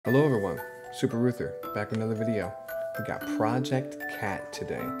Hello everyone, Super Ruther, back with another video. We got Project Cat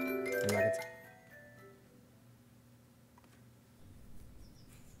today.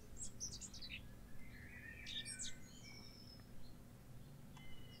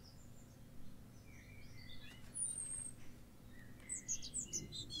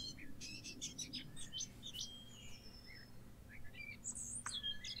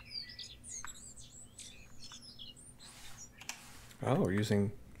 Oh, we're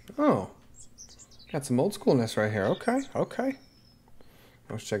using... Oh, got some old schoolness right here. Okay.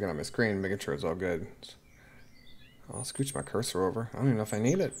 I was checking on my screen, making sure it's all good. I'll scooch my cursor over. I don't even know if I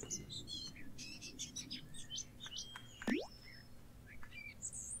need it.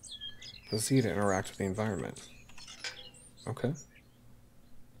 Proceed to interact with the environment. Okay.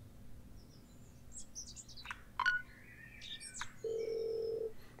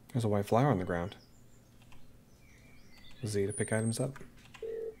 There's a white flower on the ground. Z to pick items up.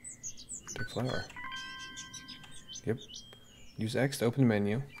 Pick flower. Yep. Use X to open the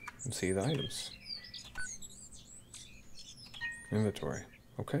menu and see the items. Inventory.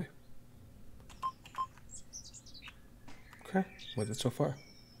 Okay. Okay. What did so far?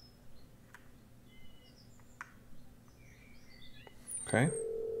 Okay.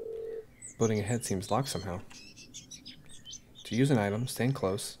 Loading ahead seems locked somehow. To use an item, stand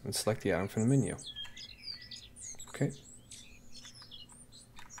close and select the item from the menu. Okay.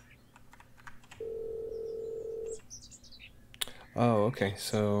 Oh, okay,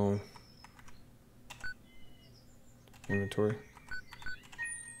 so... Inventory.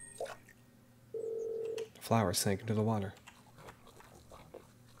 The flower sank into the water.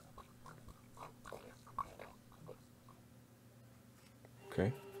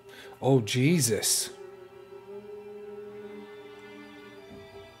 Okay. Oh, Jesus!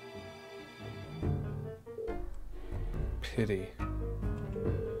 Pity.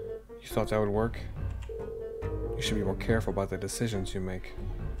 You thought that would work? You should be more careful about the decisions you make.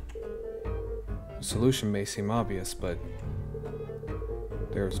 The solution may seem obvious, but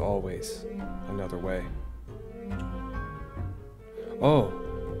there is always another way. Oh,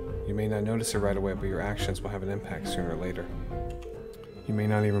 you may not notice it right away, but your actions will have an impact sooner or later. You may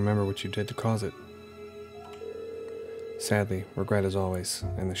not even remember what you did to cause it. Sadly, regret is always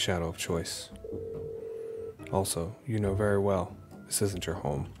in the shadow of choice. Also, you know very well this isn't your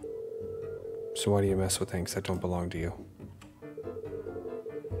home. So why do you mess with things that don't belong to you?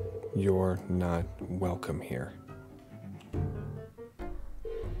 You're not welcome here.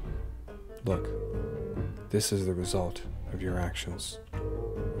 Look, this is the result of your actions.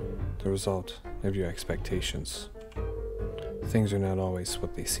 The result of your expectations. Things are not always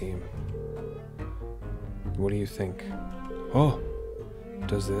what they seem. What do you think? Oh,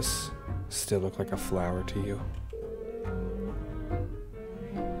 does this still look like a flower to you?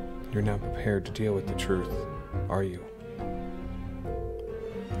 You're not prepared to deal with the truth, are you?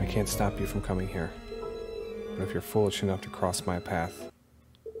 I can't stop you from coming here, but if you're foolish enough to cross my path,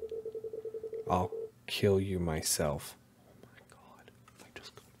 I'll kill you myself. Oh my God, I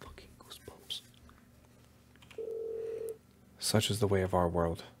just got fucking goosebumps. Such is the way of our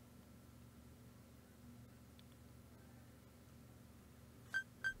world.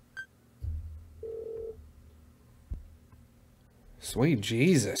 Sweet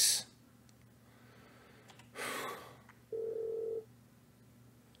Jesus.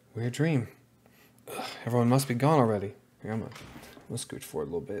 Weird dream. Ugh, everyone must be gone already. Here, I'm gonna scooch forward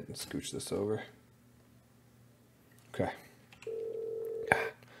a little bit and scooch this over. Okay.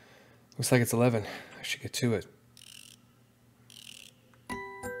 Looks like it's 11. I should get to it.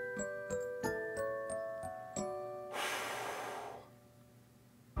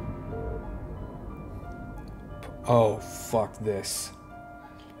 Oh, fuck this.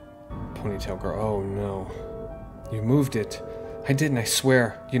 Ponytail girl. Oh, no. You moved it. I didn't, I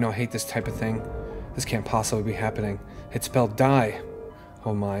swear. You know I hate this type of thing. This can't possibly be happening. It spelled die.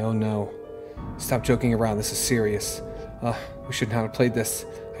 Oh my, oh no. Stop joking around, this is serious. We shouldn't have played this.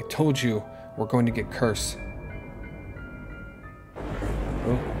 I told you, we're going to get cursed.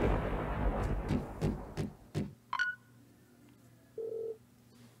 Oh.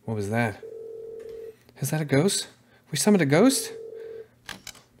 What was that? Is that a ghost? We summoned a ghost?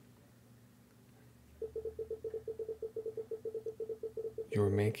 You're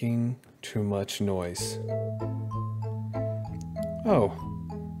making too much noise. Oh,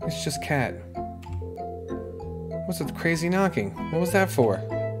 it's just Cat. What's with the crazy knocking? What was that for?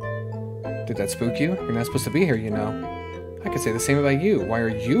 Did that spook you? You're not supposed to be here, you know. I could say the same about you. Why are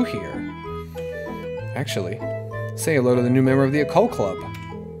you here? Actually, say hello to the new member of the Occult Club.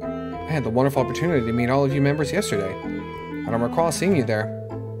 I had the wonderful opportunity to meet all of you members yesterday. I don't recall seeing you there.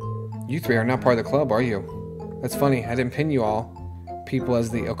 You three are not part of the club, are you? That's funny, I didn't pin you all people as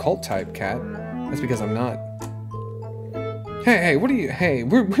the occult type, Cat. That's because I'm not. Hey, what are you? Hey,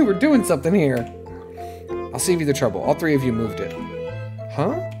 we were doing something here. I'll save you the trouble. All three of you moved it.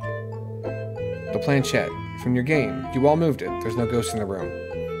 Huh? The planchette. From your game. You all moved it. There's no ghost in the room.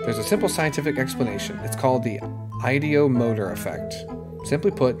 There's a simple scientific explanation. It's called the ideomotor effect.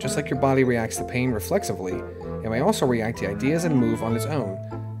 Simply put, just like your body reacts to pain reflexively, it may also react to ideas and move on its own.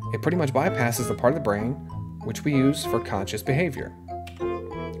 It pretty much bypasses the part of the brain which we use for conscious behavior.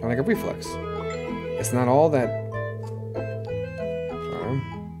 Kind of like a reflex. It's not all that... Sorry.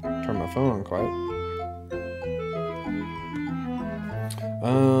 Turn my phone on quiet.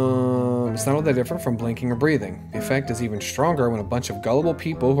 It's not all that different from blinking or breathing. The effect is even stronger when a bunch of gullible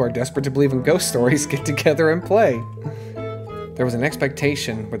people who are desperate to believe in ghost stories get together and play. There was an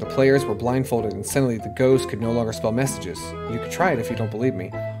expectation where the players were blindfolded and suddenly the ghost could no longer spell messages. You could try it if you don't believe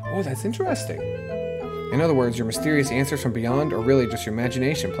me. Oh, that's interesting. In other words, your mysterious answers from beyond are really just your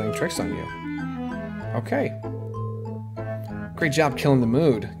imagination playing tricks on you. Okay. Great job killing the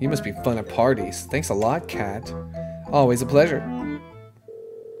mood. You must be fun at parties. Thanks a lot, Cat. Always a pleasure.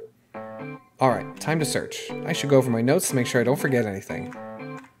 Alright, time to search. I should go over my notes to make sure I don't forget anything.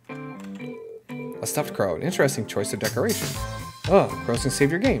 A stuffed crow. An interesting choice of decoration. Oh, crows can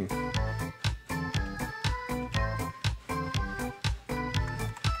save your game.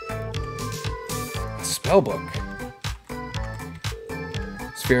 A spell book.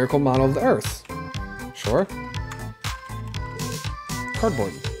 Spherical model of the Earth. Sure.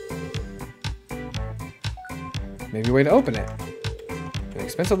 Cardboard. Maybe a way to open it. An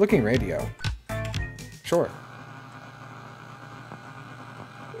expensive looking radio. Sure.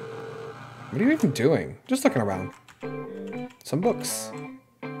 What are you even doing? Just looking around. Some books.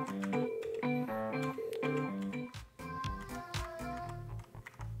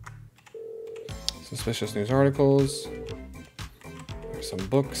 Suspicious news articles. There's some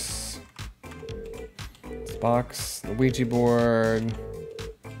books. This box. The Ouija board.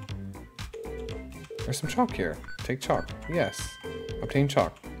 There's some chalk here. Take chalk. Yes. Obtain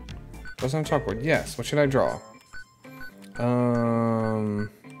chalk. What's on chalkboard? Yes. What should I draw? A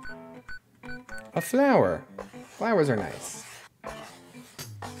flower. Flowers are nice.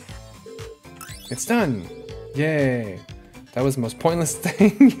 It's done. Yay. That was the most pointless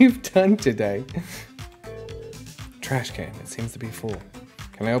thing you've done today. Trash can. It seems to be full.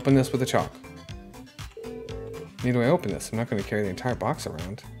 Can I open this with a chalk? How do I open this? I'm not going to carry the entire box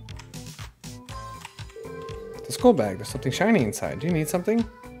around. The school bag. There's something shiny inside. Do you need something?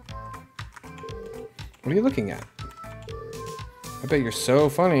 What are you looking at? I bet you're so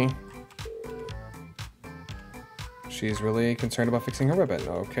funny. She's really concerned about fixing her ribbon.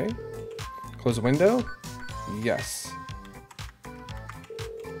 Okay. Close the window? Yes.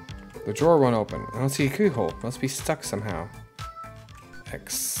 The drawer won't open. I don't see a keyhole. Must be stuck somehow.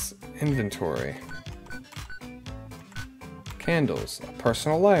 X. Inventory. Candles. A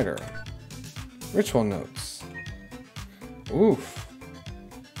personal lighter. Ritual notes. Oof.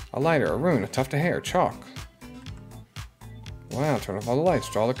 A lighter, a rune, a tuft of hair, chalk. Wow, turn off all the lights,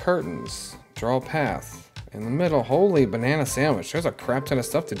 draw the curtains, draw a path. In the middle, holy banana sandwich. There's a crap ton of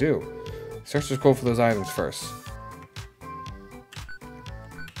stuff to do. Search the scroll for those items first.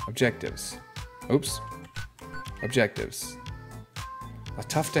 Objectives. Oops. Objectives. A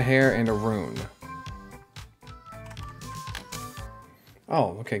tuft of hair and a rune.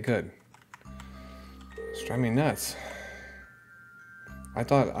 Oh, okay, good. It's driving me nuts. I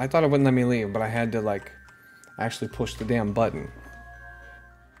thought it wouldn't let me leave, but I had to like actually push the damn button.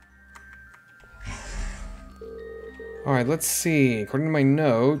 Alright, let's see. According to my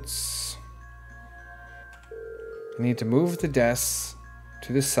notes, I need to move the desks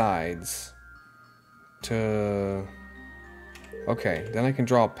to the sides to... Okay, then I can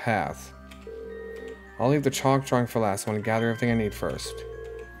draw a path. I'll leave the chalk drawing for last. I want to gather everything I need first.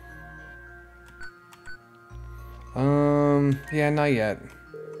 Yeah, not yet.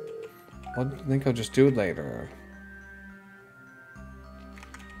 I think I'll just do it later.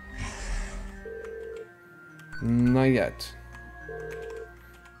 Not yet.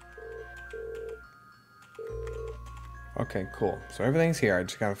 Okay, cool. So everything's here, I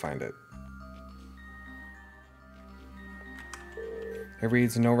just gotta find it. It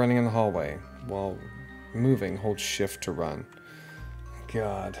reads, no running in the hallway. While moving, hold shift to run.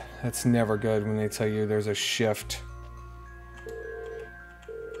 God, that's never good when they tell you there's a shift.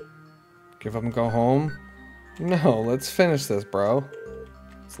 Give up and go home? No, let's finish this, bro.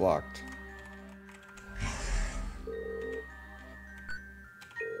 It's locked.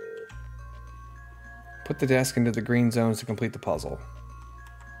 Put the desk into the green zones to complete the puzzle.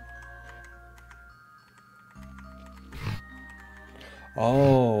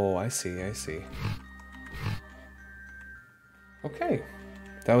 Oh, I see, I see. Okay,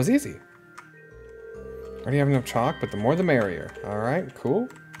 that was easy. Already have enough chalk, but the more the merrier. Alright, cool.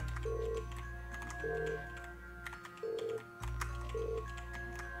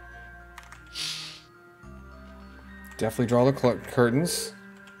 Definitely draw the curtains.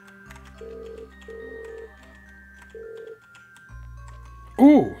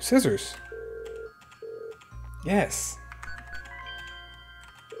 Ooh, scissors. Yes.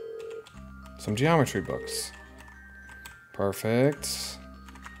 Some geometry books. Perfect.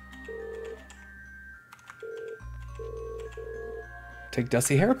 Take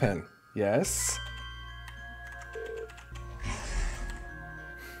dusty hairpin. Yes.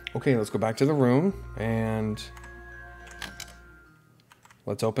 Okay, let's go back to the room and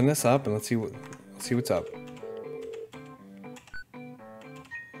let's open this up and let's see what's up.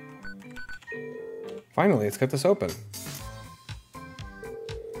 Finally, let's get this open.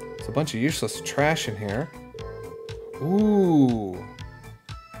 There's a bunch of useless trash in here. Ooh.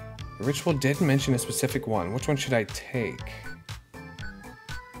 The ritual didn't mention a specific one. Which one should I take?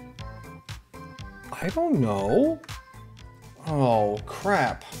 I don't know. Oh,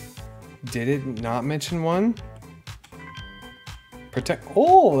 crap. Did it not mention one?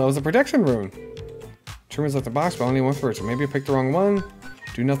 Oh, that was a protection rune. Truman's left the box, but only one for it, so maybe I picked the wrong one.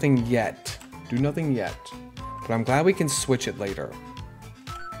 Do nothing yet. Do nothing yet. But I'm glad we can switch it later.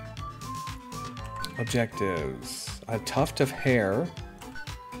 Objectives. A tuft of hair.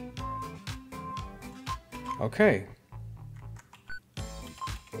 Okay.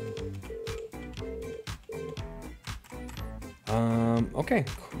 Okay.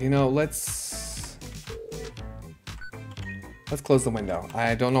 You know, let's close the window.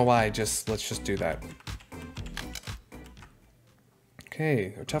 I don't know why, let's just do that.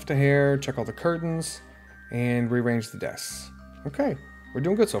 Okay, a tuft of hair, check all the curtains, and rearrange the desks. Okay, we're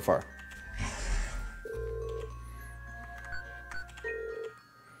doing good so far.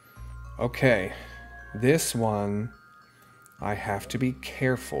 Okay, this one, I have to be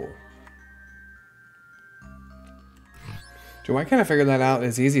careful. Dude, why can't I figure that out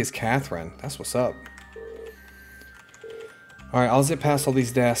as easy as Catherine? That's what's up. Alright, I'll zip past all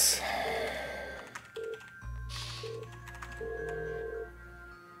these desks.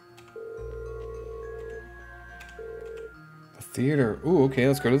 The theater. Ooh, okay,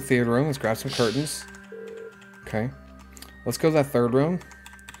 let's go to the theater room. Let's grab some curtains. Okay. Let's go to that third room.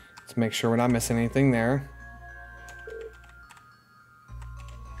 Let's make sure we're not missing anything there.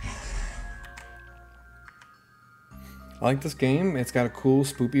 I like this game. It's got a cool,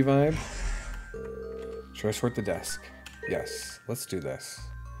 spoopy vibe. Should I sort the desk? Yes, let's do this.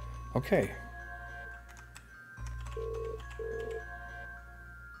 Okay.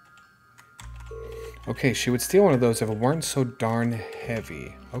 Okay, she would steal one of those if it weren't so darn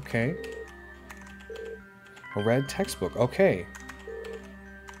heavy. Okay. A red textbook. Okay.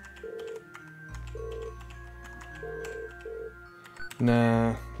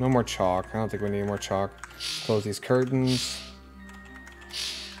 Nah, no more chalk. I don't think we need more chalk. Close these curtains.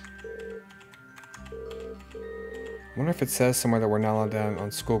 I wonder if it says somewhere that we're not allowed down on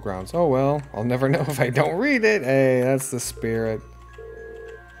school grounds. Oh well, I'll never know if I don't read it. Hey, that's the spirit.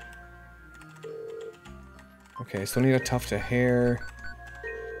 Okay, still need a tuft of hair.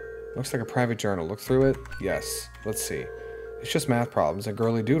 Looks like a private journal. Look through it. Yes. Let's see. It's just math problems and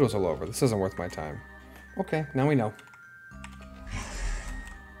girly doodles all over. This isn't worth my time. Okay, now we know.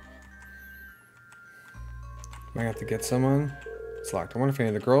 Might have to get someone. It's locked. I wonder if any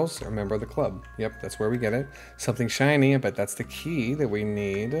of the girls are a member of the club. Yep, that's where we get it. Something shiny. I bet that's the key that we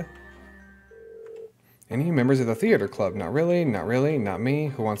need. Any members of the theater club? Not really. Not really. Not me.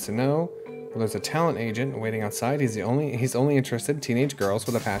 Who wants to know? Well, there's a talent agent waiting outside. He's only interested in teenage girls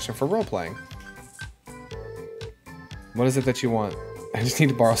with a passion for role-playing. What is it that you want? I just need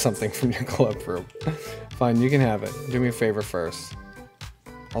to borrow something from your club group. Fine, you can have it. Do me a favor first.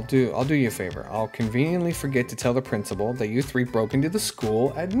 I'll do you a favor. I'll conveniently forget to tell the principal that you three broke into the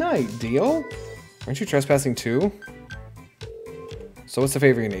school at night. Deal? Aren't you trespassing too? So what's the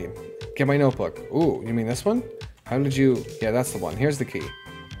favor you need? Get my notebook. Ooh, you mean this one? How did you... Yeah, that's the one. Here's the key.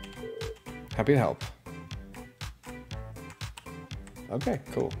 Happy to help. Okay,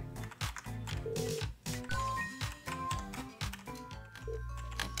 cool.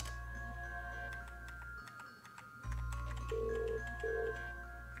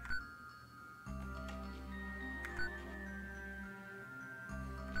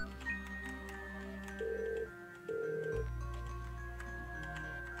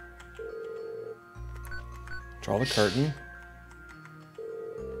 Draw the curtain.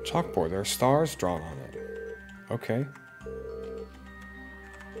 Chalkboard. There are stars drawn on it. Okay.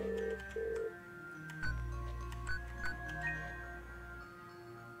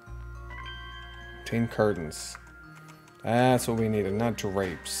 Obtain curtains. That's what we needed, not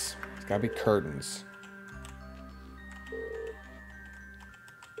drapes. It's gotta be curtains.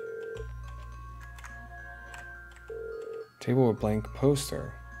 Table with blank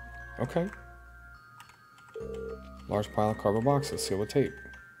poster. Okay. Large pile of cardboard boxes sealed with tape.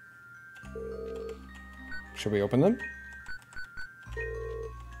 Should we open them?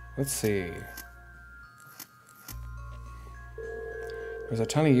 Let's see. There's a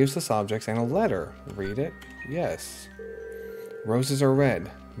ton of useless objects and a letter. Read it? Yes. Roses are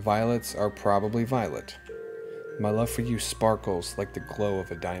red. Violets are probably violet. My love for you sparkles like the glow of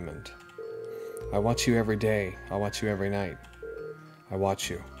a diamond. I watch you every day. I watch you every night. I watch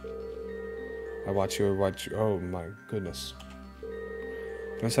you. I watch you. I watch you. Oh my goodness.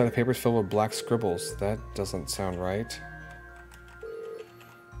 The other side of the paper is filled with black scribbles. That doesn't sound right.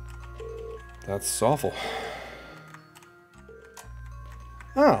 That's awful.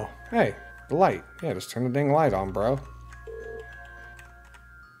 Oh, hey, the light. Yeah, just turn the dang light on, bro.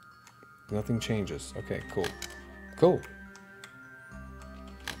 Nothing changes. Okay, cool. Cool.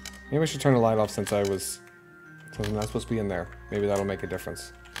 Maybe I should turn the light off since I'm not supposed to be in there. Maybe that'll make a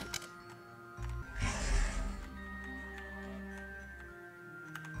difference.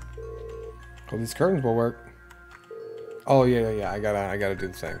 Oh, these curtains will work. Oh yeah. I gotta do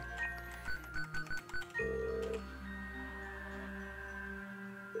the thing.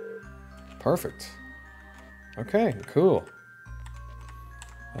 Perfect. Okay, cool.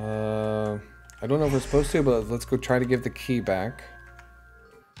 I don't know if we're supposed to, but let's go try to give the key back.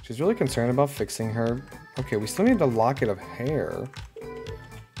 She's really concerned about fixing her. Okay, we still need the locket of hair.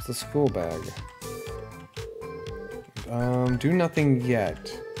 It's the school bag. Do nothing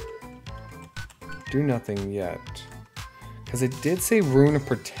yet. Do nothing yet. Because it did say rune of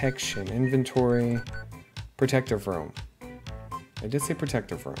protection. Inventory. Protective room. It did say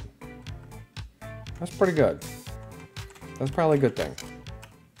protective room. That's pretty good. That's probably a good thing.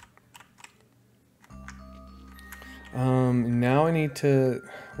 Now I need to...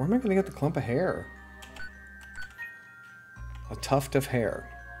 Where am I going to get the clump of hair? A tuft of hair.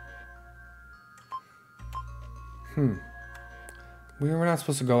 We're not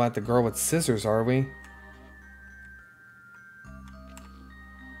supposed to go at the girl with scissors, are we?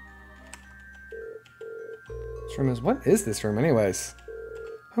 This room is... What is this room, anyways?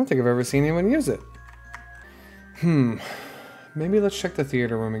 I don't think I've ever seen anyone use it. Maybe let's check the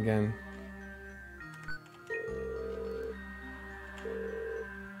theater room again.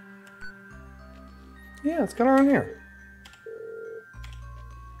 Yeah, it's got her on here.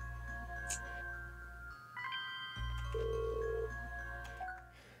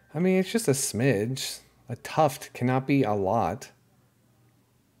 I mean, it's just a smidge. A tuft cannot be a lot.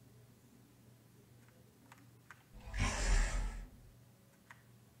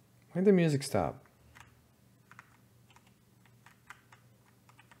 Why'd the music stop?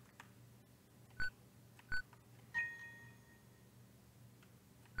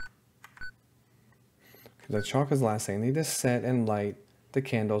 The chalk is last thing. I need to set and light the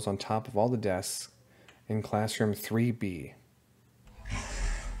candles on top of all the desks in classroom 3B.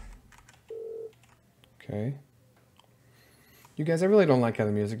 Okay. You guys, I really don't like how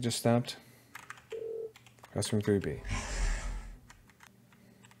the music just stopped. Classroom 3B.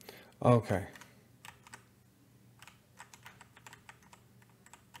 Okay.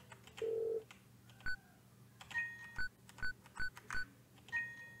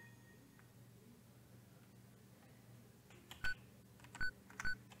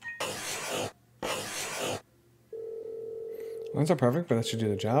 Lines are perfect, but that should do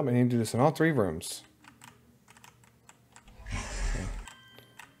the job. I need to do this in all 3 rooms. Okay.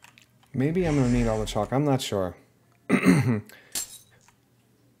 Maybe I'm going to need all the chalk. I'm not sure. I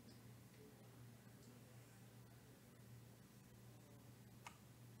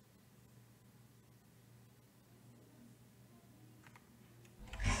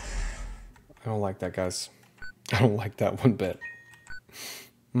don't like that, guys. I don't like that one bit.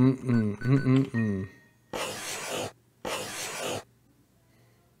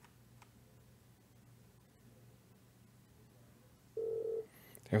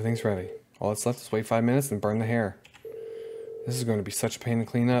 Everything's ready. All that's left is wait 5 minutes and burn the hair. This is going to be such a pain to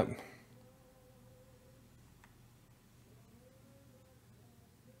clean up.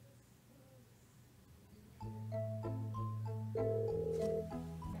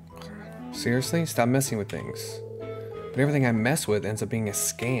 Seriously? Stop messing with things. But everything I mess with ends up being a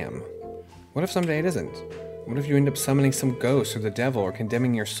scam. What if someday it isn't? What if you end up summoning some ghost or the devil or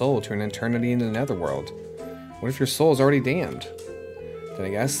condemning your soul to an eternity in the netherworld? What if your soul is already damned? Then I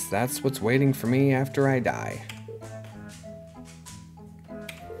guess that's what's waiting for me after I die.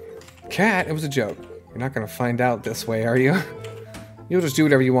 Cat, it was a joke. You're not gonna find out this way, are you? You'll just do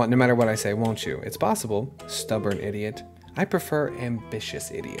whatever you want, no matter what I say, won't you? It's possible. Stubborn idiot. I prefer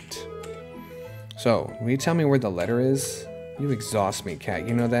ambitious idiot. So, will you tell me where the letter is? You exhaust me, Cat,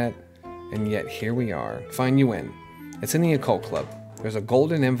 you know that? And yet, here we are. Fine, you win. It's in the occult club. There's a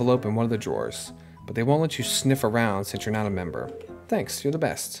golden envelope in one of the drawers. But they won't let you sniff around since you're not a member. Thanks, you're the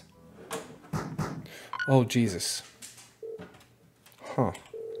best. Oh, Jesus. Huh.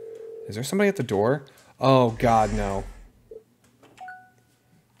 Is there somebody at the door? Oh, God, no.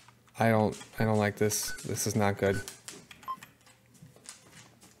 I don't like this. This is not good.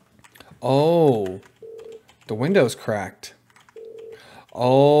 Oh. The window's cracked.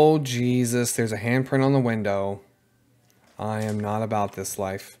 Oh, Jesus. There's a handprint on the window. I am not about this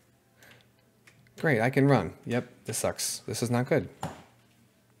life. Great, I can run. Yep, this sucks. This is not good.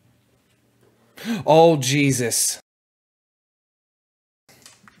 Oh, Jesus.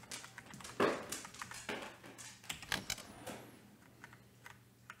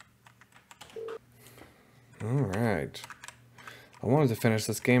 Alright. I wanted to finish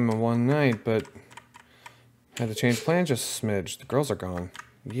this game in one night, but had to change plans just a smidge. The girls are gone.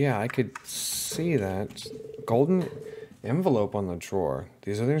 Yeah, I could see that. Golden envelope on the drawer.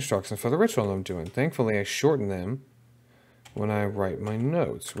 These are the instructions for the ritual I'm doing. Thankfully, I shorten them when I write my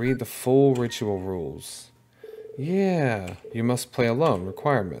notes. Read the full ritual rules. Yeah, you must play alone.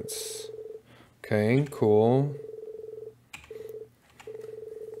 Requirements. Okay, cool.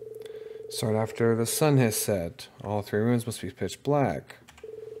 Start after the sun has set. All 3 rooms must be pitch black.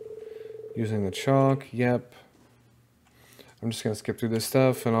 Using the chalk, yep. I'm just going to skip through this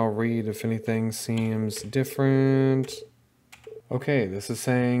stuff and I'll read if anything seems different. Okay, this is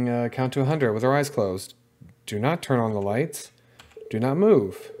saying count to 100 with our eyes closed. Do not turn on the lights. Do not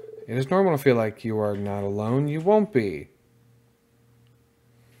move. It is normal to feel like you are not alone. You won't be.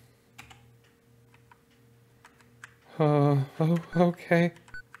 Oh, okay.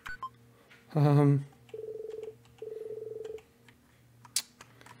 Is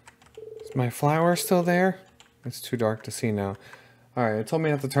my flower still there? It's too dark to see now. Alright, it told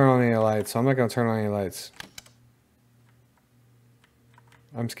me not to turn on any lights, so I'm not going to turn on any lights.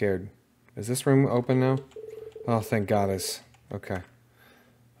 I'm scared. Is this room open now? Oh, thank goddess. Okay.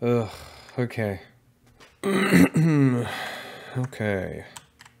 Ugh, okay. Okay.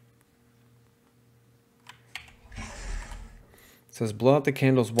 It says blow out the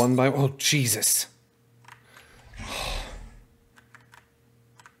candles one by one. Oh, Jesus.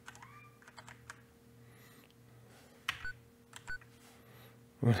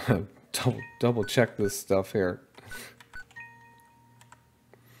 I'm gonna double check this stuff here.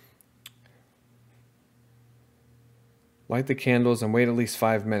 Light the candles and wait at least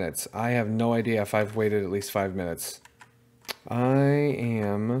 5 minutes. I have no idea if I've waited at least 5 minutes. I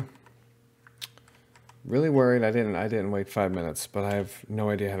am really worried I didn't wait 5 minutes, but I have no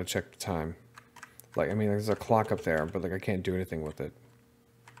idea how to check the time. Like, I mean, there's a clock up there, but like I can't do anything with it.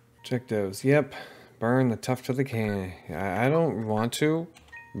 Check those. Yep. Burn the tuft to the can. I don't want to,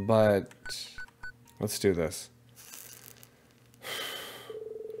 but let's do this.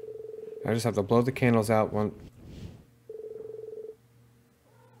 I just have to blow the candles out one.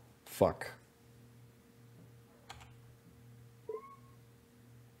 Fuck.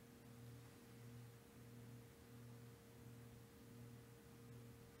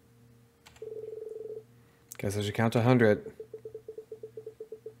 Guess I should count to 100.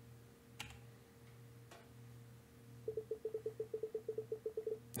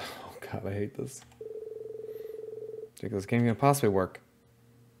 Oh god, I hate this. Think this game can possibly work.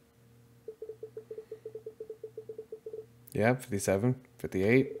 Yeah, 57,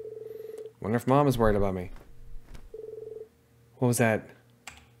 58. Wonder if Mom is worried about me. What was that?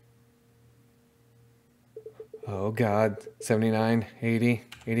 Oh god, 79, 80,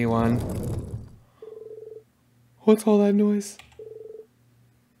 81. What's all that noise?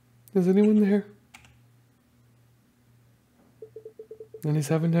 Is anyone there?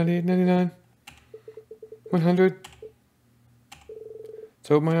 97, 98, 99, 100.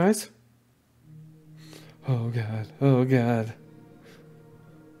 So open my eyes. Oh god, oh god.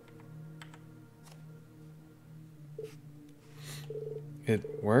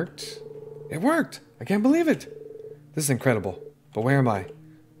 It worked? It worked! I can't believe it! This is incredible. But where am I?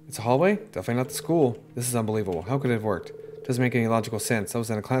 It's a hallway? Definitely not the school. This is unbelievable. How could it have worked? Doesn't make any logical sense. I was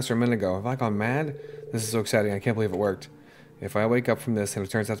in a classroom a minute ago. Have I gone mad? This is so exciting. I can't believe it worked. If I wake up from this and it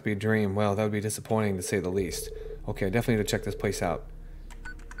turns out to be a dream, well, that would be disappointing to say the least. Okay, I definitely need to check this place out.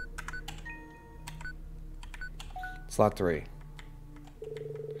 Slot 3.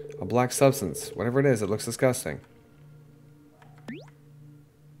 A black substance. Whatever it is, it looks disgusting.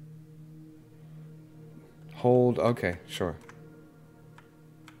 Hold. Okay, sure.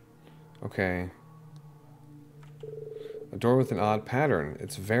 Okay. A door with an odd pattern.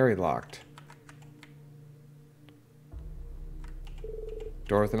 It's very locked.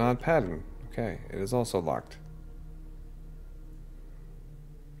 Door with an odd pattern. Okay, it is also locked.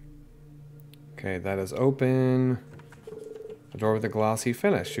 Okay, that is open. A door with a glossy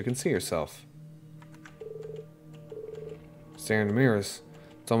finish. You can see yourself. Staring in the mirrors.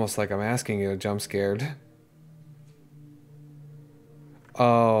 It's almost like I'm asking you to jump scared.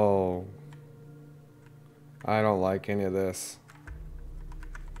 Oh. I don't like any of this.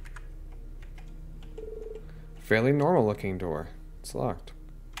 Fairly normal looking door. It's locked.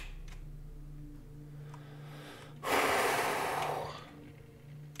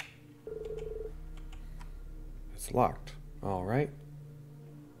 It's locked. All right.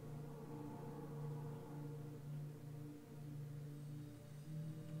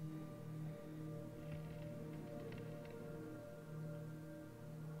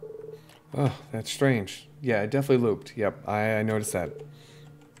 Oh, that's strange. Yeah, it definitely looped. Yep, I noticed that.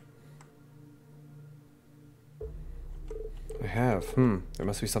 I have. There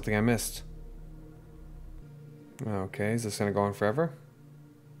must be something I missed. Okay, is this gonna go on forever?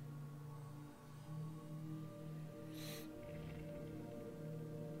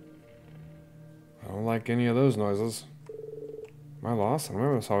 I don't like any of those noises. Am I lost? I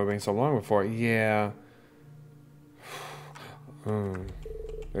remember this all being so long before. Yeah.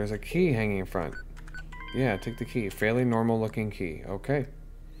 There's a key hanging in front. Yeah, take the key. Fairly normal looking key. Okay.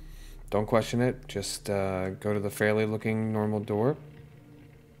 Don't question it. Just go to the fairly looking normal door.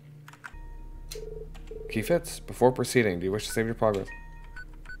 Key fits. Before proceeding, do you wish to save your progress?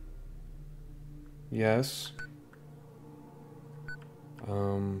 Yes.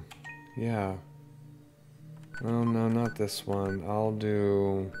 Yeah. Oh, no, not this one. I'll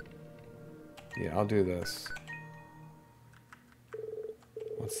do this.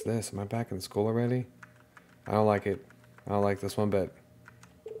 What's this? Am I back in school already? I don't like it. I don't like this one bit.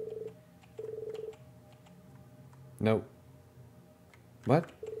 Nope.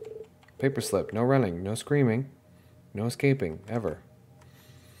 What? Paper slip. No running. No screaming. No escaping. Ever.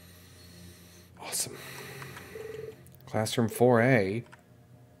 Awesome. Classroom 4A.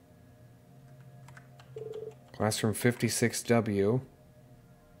 Classroom 56W.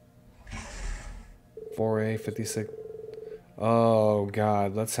 4A 56. Oh,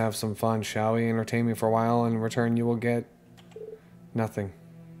 God. Let's have some fun, shall we? Entertain me for a while, and in return you will get nothing.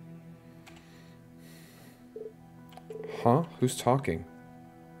 Huh? Who's talking?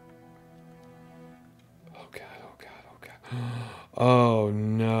 Oh, God. Oh, God. Oh, God. Oh,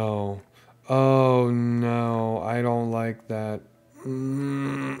 no. Oh, no. I don't like that.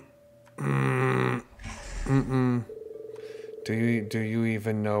 Do you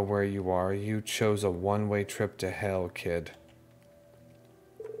even know where you are? You chose a one-way trip to hell, kid.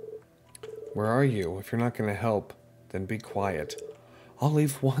 Where are you? If you're not going to help, then be quiet. I'll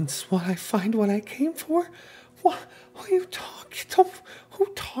leave once when I find what I came for. What? Who you talk? Who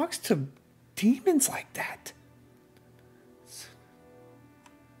talks to demons like that?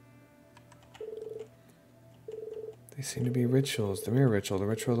 They seem to be rituals. The mirror ritual, the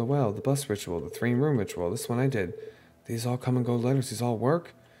ritual of the well, the bus ritual, the three-room ritual. This one I did. These all come and go letters. These all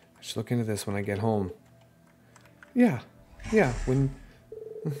work. I should look into this when I get home. Yeah. When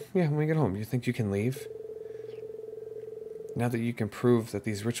we get home. You think you can leave? Now that you can prove that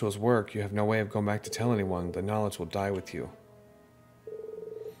these rituals work, you have no way of going back to tell anyone. The knowledge will die with you.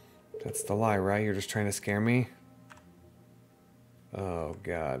 That's the lie, right? You're just trying to scare me? Oh,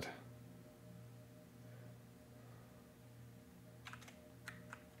 God.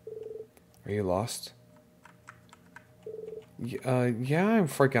 Are you lost? Yeah, I'm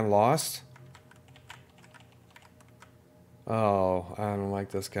freaking lost. Oh, I don't like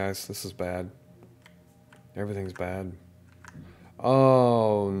this, guys. This is bad. Everything's bad.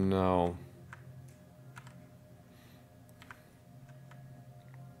 Oh, no.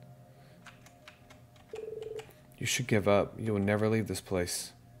 You should give up. You will never leave this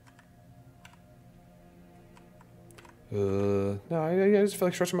place. No, I just feel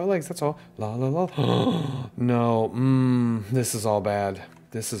like stretching my legs, that's all. La la la. No, this is all bad.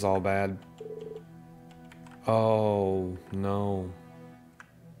 This is all bad. Oh, no.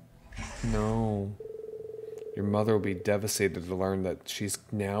 No. Your mother will be devastated to learn that she's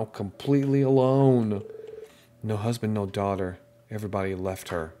now completely alone. No husband, no daughter. Everybody left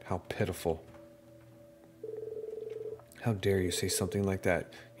her. How pitiful. How dare you say something like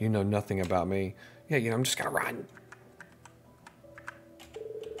that? You know nothing about me. Yeah, I'm just gonna run.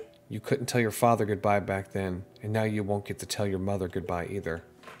 You couldn't tell your father goodbye back then, and now you won't get to tell your mother goodbye either.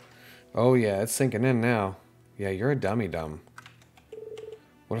 Oh yeah, it's sinking in now. Yeah, you're a dummy dumb.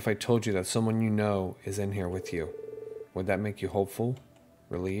 What if I told you that someone you know is in here with you? Would that make you hopeful?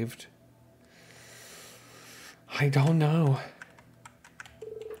 Relieved? I don't know.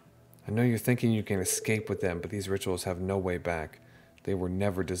 I know you're thinking you can escape with them, but these rituals have no way back. They were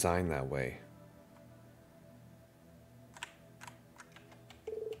never designed that way.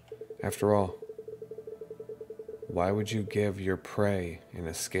 After all, why would you give your prey an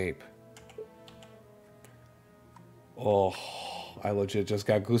escape? Oh, I legit just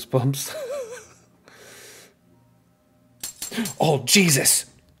got goosebumps. Oh, Jesus!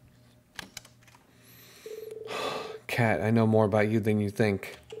 Cat, I know more about you than you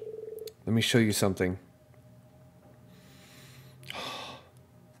think. Let me show you something.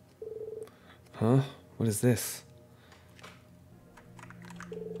 Huh? What is this?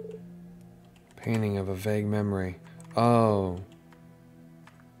 Painting of a vague memory. Oh.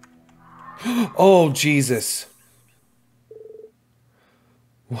 Oh, Jesus!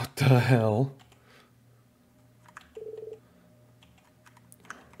 What the hell?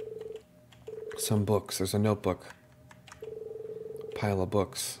 Some books. There's a notebook. Pile of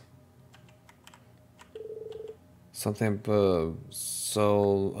books. Something,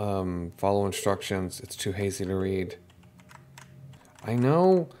 follow instructions. It's too hazy to read. I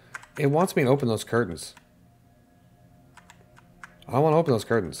know. It wants me to open those curtains. I want to open those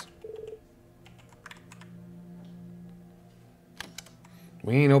curtains.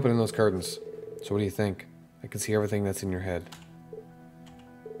 We ain't opening those curtains. So what do you think? I can see everything that's in your head.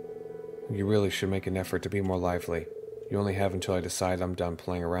 You really should make an effort to be more lively. You only have until I decide I'm done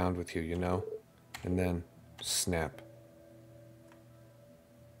playing around with you, you know? And then, snap.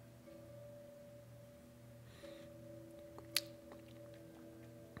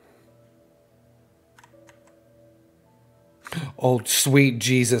 Oh, sweet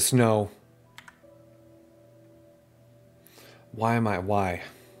Jesus, no. Why?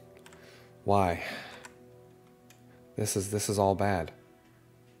 This is all bad.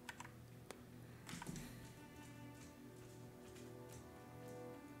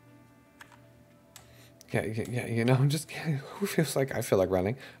 Yeah, you know, who feels like, I feel like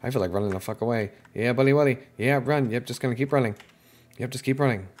running. I feel like running the fuck away. Yeah, buddy. Yeah, run. Yep, just gonna keep running. Yep, just keep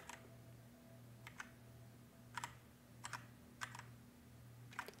running.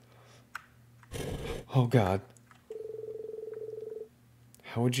 Oh, God.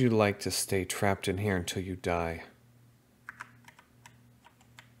 How would you like to stay trapped in here until you die?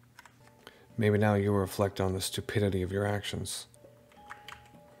 Maybe now you will reflect on the stupidity of your actions.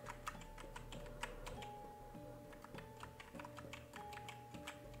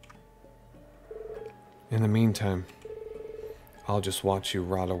 In the meantime, I'll just watch you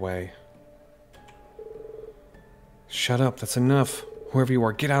rot away. Shut up, that's enough. Whoever you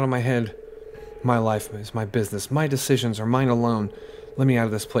are, get out of my head. My life is my business. My decisions are mine alone. Let me out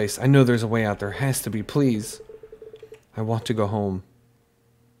of this place. I know there's a way out. There has to be, please. I want to go home.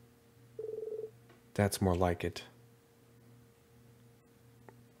 That's more like it.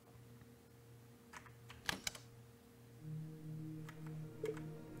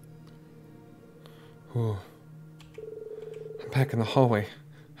 Ooh. I'm back in the hallway.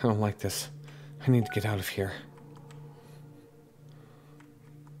 I don't like this. I need to get out of here.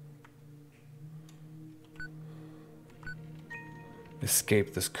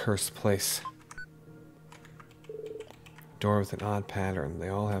 Escape this cursed place. Door with an odd pattern. They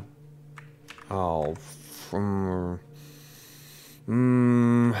all have... Oh.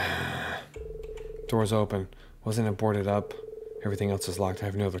 Door's open. Wasn't it boarded up? Everything else is locked. I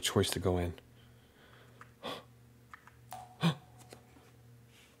have no other choice to go in.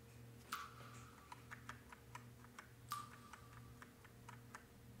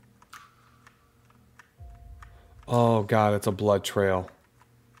 Oh God, it's a blood trail.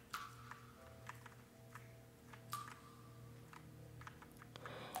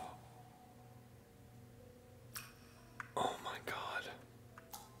 Oh my God.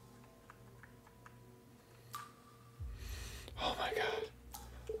 Oh my God.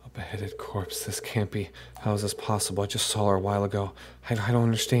 A beheaded corpse. This can't be. How is this possible? I just saw her a while ago. I don't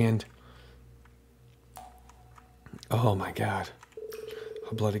understand. Oh my God.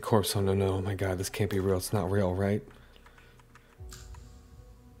 A bloody corpse. Oh no. Oh my God, this can't be real. It's not real, right?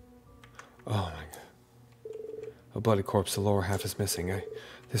 Oh my God. A bloody corpse. The lower half is missing.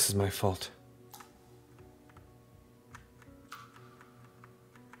 This is my fault.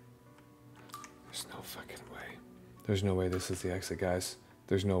 There's no fucking way. There's no way this is the exit, guys.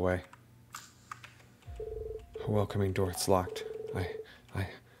 There's no way. A welcoming door. It's locked. I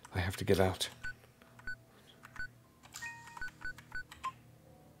have to get out.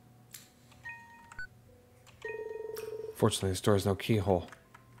 Fortunately, this door has no keyhole.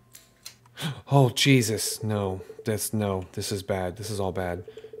 Oh, Jesus. No. No. This is bad. This is all bad.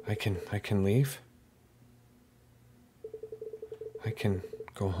 I can leave? I can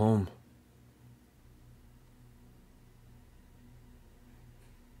go home.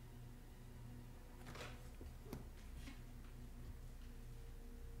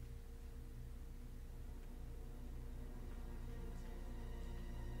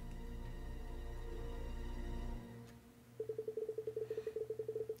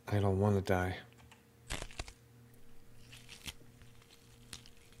 I don't want to die.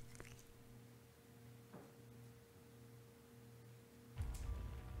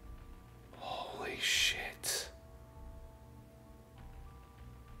 Holy shit.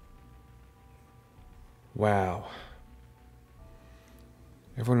 Wow.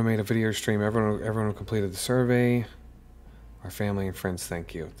 Everyone who made a video stream, everyone who completed the survey, our family and friends,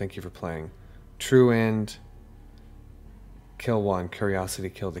 thank you. Thank you for playing. True End. Kill one.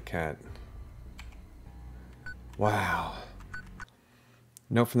 Curiosity killed the cat. Wow.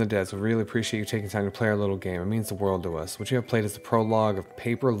 Note from the Dead. We really appreciate you taking time to play our little game. It means the world to us. What you have played is the prologue of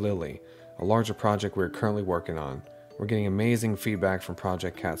Paper Lily, a larger project we're currently working on. We're getting amazing feedback from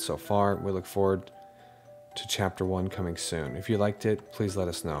Project Cat so far. We look forward to Chapter 1 coming soon. If you liked it, please let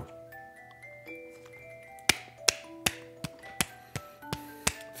us know.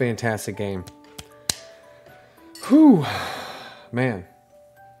 Fantastic game. Whew. Man.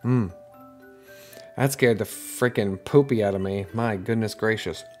 That scared the freaking poopy out of me. My goodness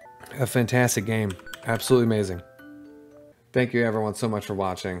gracious. A fantastic game. Absolutely amazing. Thank you everyone so much for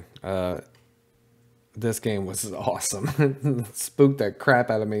watching. This game was awesome. Spooked the crap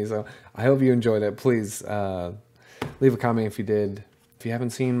out of me. So I hope you enjoyed it. Please leave a comment if you did. If you haven't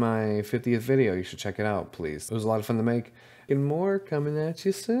seen my 50th video, you should check it out, please. It was a lot of fun to make. And more coming at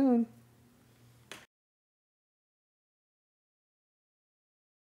you soon.